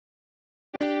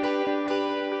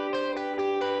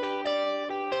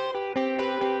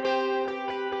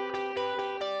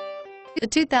The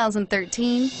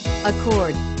 2013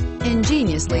 Accord.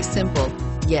 Ingeniously simple,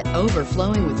 yet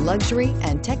overflowing with luxury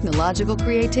and technological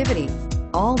creativity.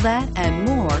 All that and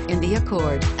more in the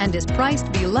Accord, and is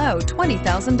priced below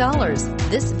 $20,000.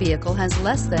 This vehicle has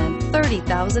less than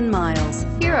 30,000 miles.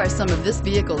 Here are some of this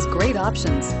vehicle's great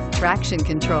options: traction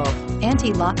control,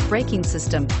 anti-lock braking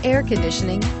system, air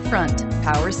conditioning, front,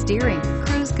 power steering,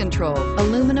 cruise control,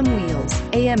 aluminum wheels,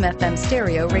 AM/FM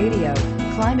stereo radio,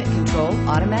 climate control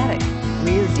automatic,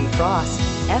 rear defrost,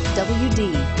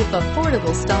 FWD. If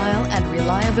affordable style and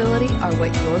reliability are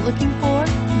what you're looking for,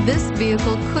 this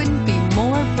vehicle couldn't be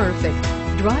more perfect.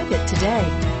 Drive it today.